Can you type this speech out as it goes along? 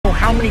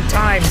how many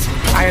times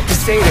I have to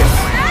say this.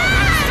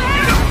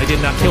 I did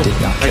not kill her.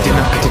 I did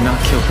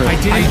not kill her. I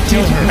didn't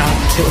kill her. Not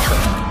kill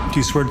her. Do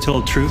you swear to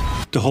tell the truth,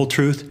 the whole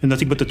truth, and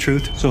nothing but the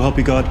truth, so help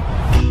you God?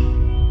 I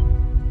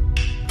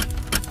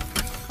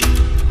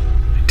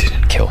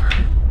didn't kill her.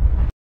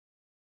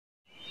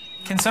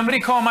 Can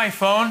somebody call my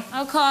phone?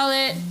 I'll call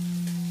it.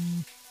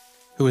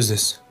 Who is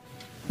this?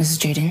 This is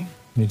Jaden.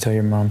 You tell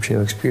your mom she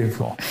looks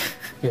beautiful.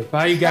 Okay,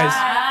 bye, you guys.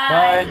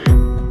 Bye.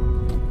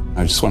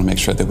 I just want to make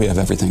sure that we have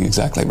everything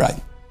exactly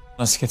right.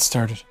 Let's get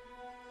started.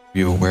 Are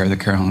you aware that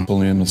Carolyn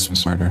Bullion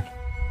was murdered?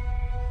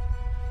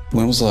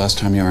 When was the last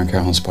time you were in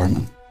Carolyn's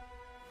apartment?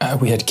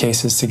 We had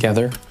cases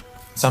together.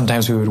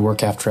 Sometimes we would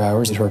work after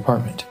hours at her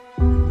apartment.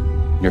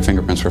 Your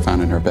fingerprints were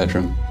found in her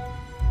bedroom.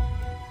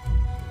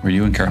 Were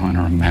you and Carolyn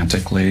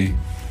romantically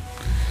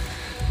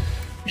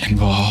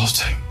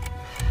involved?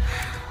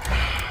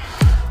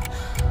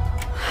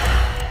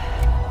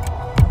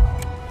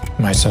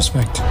 My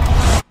suspect?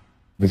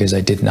 Because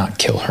I did not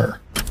kill her.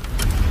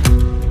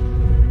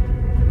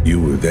 You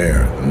were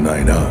there the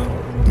night out.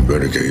 You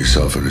better get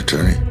yourself an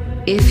attorney.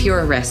 If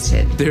you're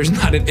arrested. There's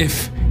not an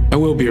if. I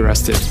will be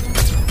arrested.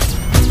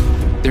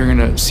 They're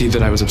gonna see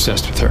that I was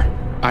obsessed with her.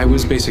 I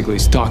was basically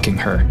stalking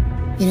her.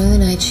 You know the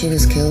night she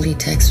was killed, he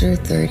texted her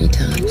 30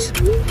 times.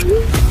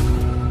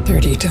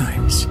 30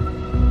 times.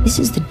 This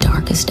is the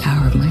darkest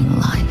hour of my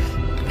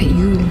life. But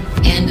you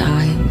and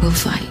I will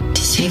fight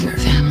to save our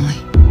family.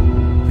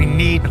 We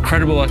need a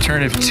credible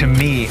alternative to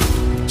me.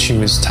 She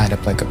was tied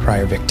up like a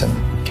prior victim.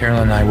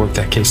 Carolyn and I worked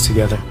that case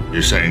together.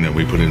 You're saying that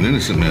we put an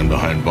innocent man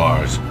behind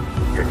bars.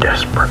 You're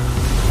desperate.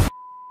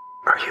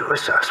 Are you a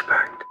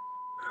suspect?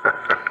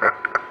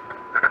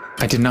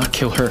 I did not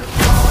kill her.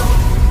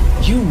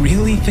 You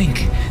really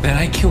think that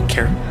I killed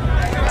Carolyn?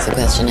 It's a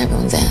question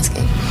everyone's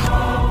asking.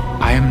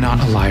 I am not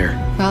a liar.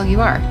 Well,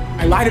 you are.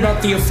 I lied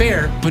about the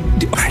affair, but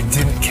I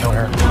didn't kill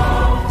her.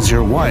 Does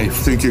your wife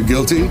think you're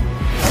guilty?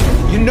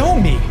 You know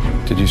me.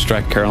 Did you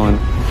strike Carolyn?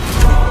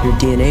 Your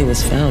DNA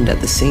was found at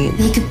the scene.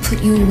 They could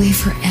put you away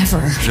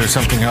forever. Is there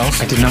something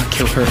else? I did not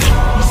kill her.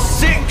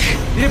 Sick!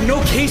 They have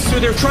no case, so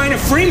they're trying to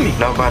frame me.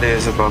 Nobody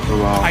is above the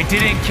law. I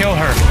didn't kill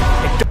her.